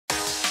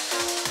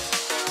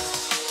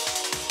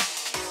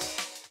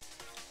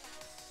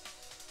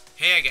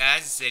Hey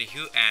guys, it's Eddie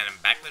and I'm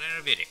back with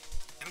another video.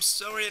 I'm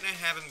sorry that I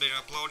haven't been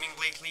uploading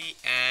lately,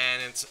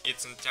 and it's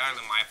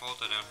entirely my fault.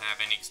 I don't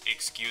have any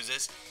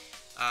excuses.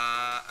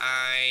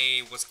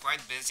 I was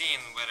quite busy,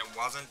 and when I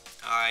wasn't,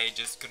 I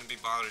just couldn't be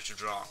bothered to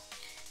draw.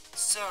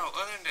 So,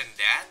 other than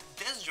that,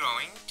 this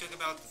drawing took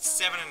about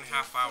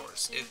 7.5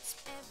 hours. It's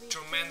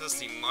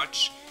tremendously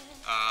much.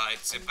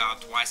 It's about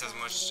twice as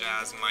much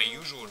as my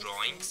usual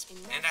drawings,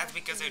 and that's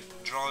because I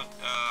draw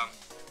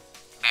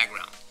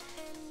background.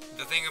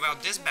 The thing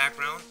about this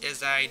background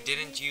is I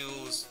didn't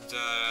use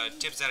the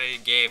tips that I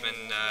gave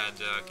in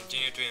the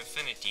Continue to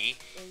Infinity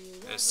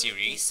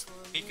series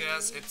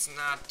because it's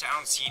not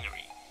town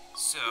scenery.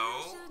 So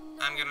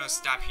I'm gonna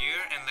stop here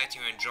and let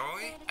you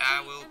enjoy.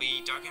 I will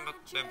be talking about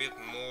a bit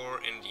more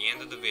in the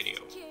end of the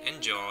video.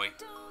 Enjoy!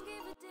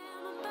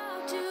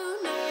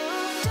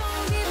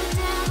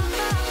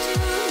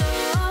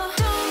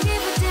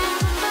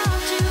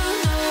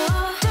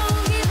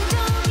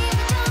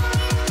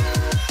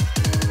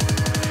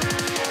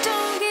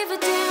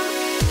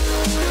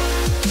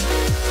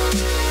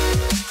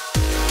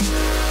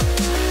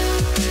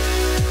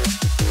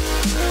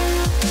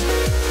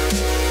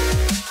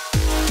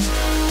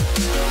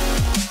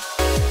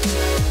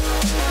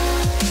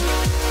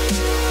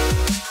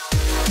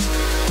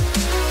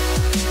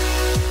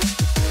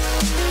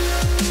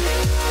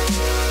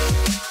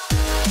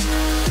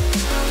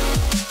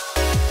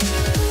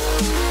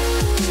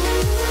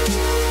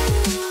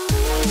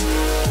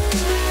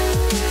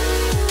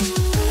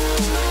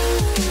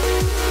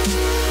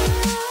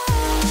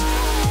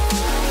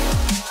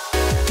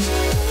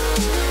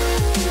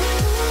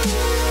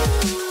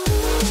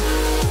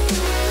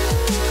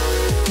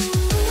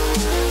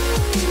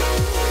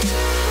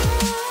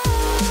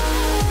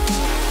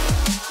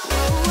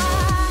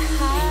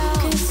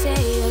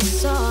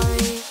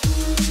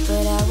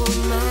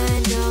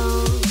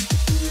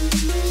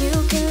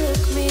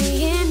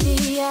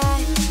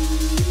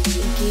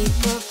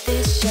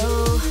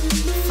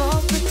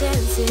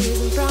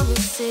 And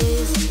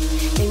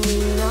promises, they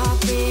mean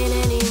nothing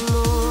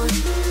anymore.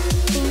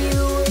 And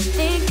you would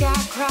think I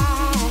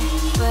cry,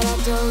 but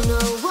I don't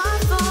know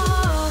what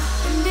for.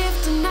 And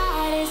if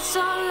tonight is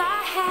all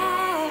I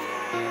have,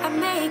 I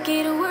make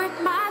it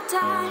worth my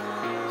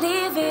time.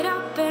 Live it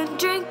up and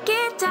drink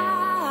it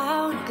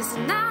down, 'cause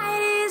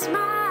tonight is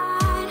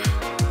mine.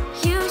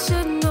 You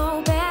should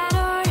know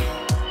better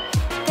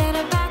than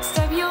to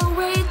backstab your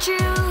way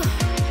through.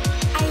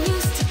 I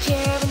used to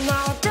care, but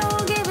now I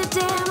don't give a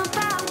damn.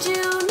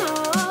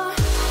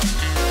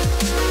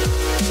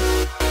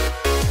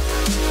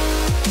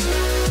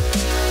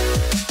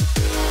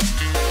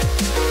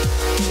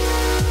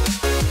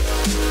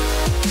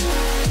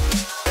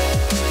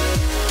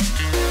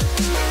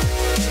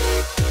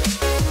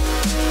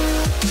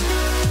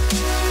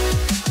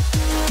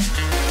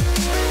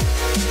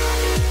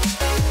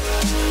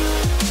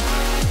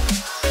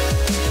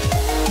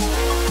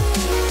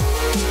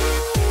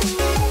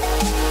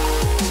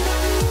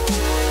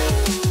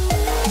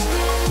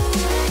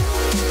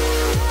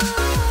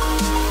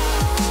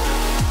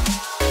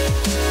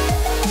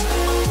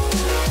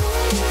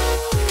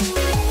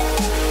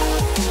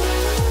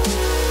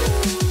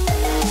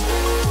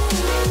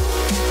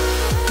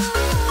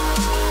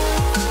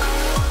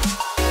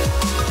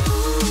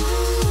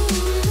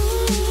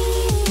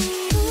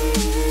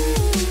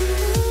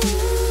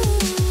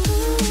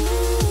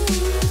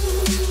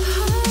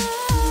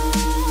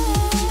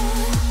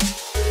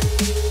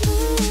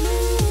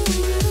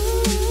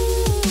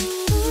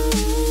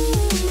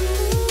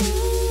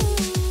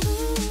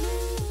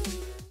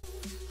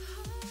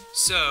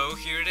 So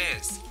here it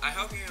is. I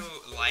hope you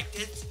liked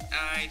it.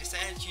 I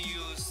decided to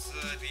use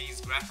these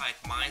graphite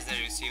mines that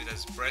I received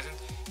as a present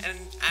and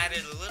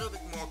added a little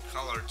bit more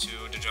color to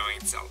the drawing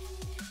itself.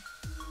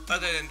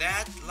 Other than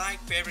that, like,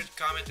 favorite,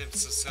 comment and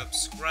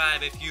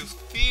subscribe if you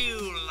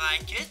feel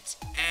like it,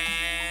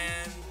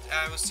 and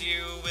I will see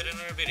you with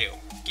another video.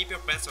 Keep your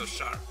pencil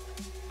sharp.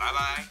 Bye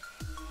bye.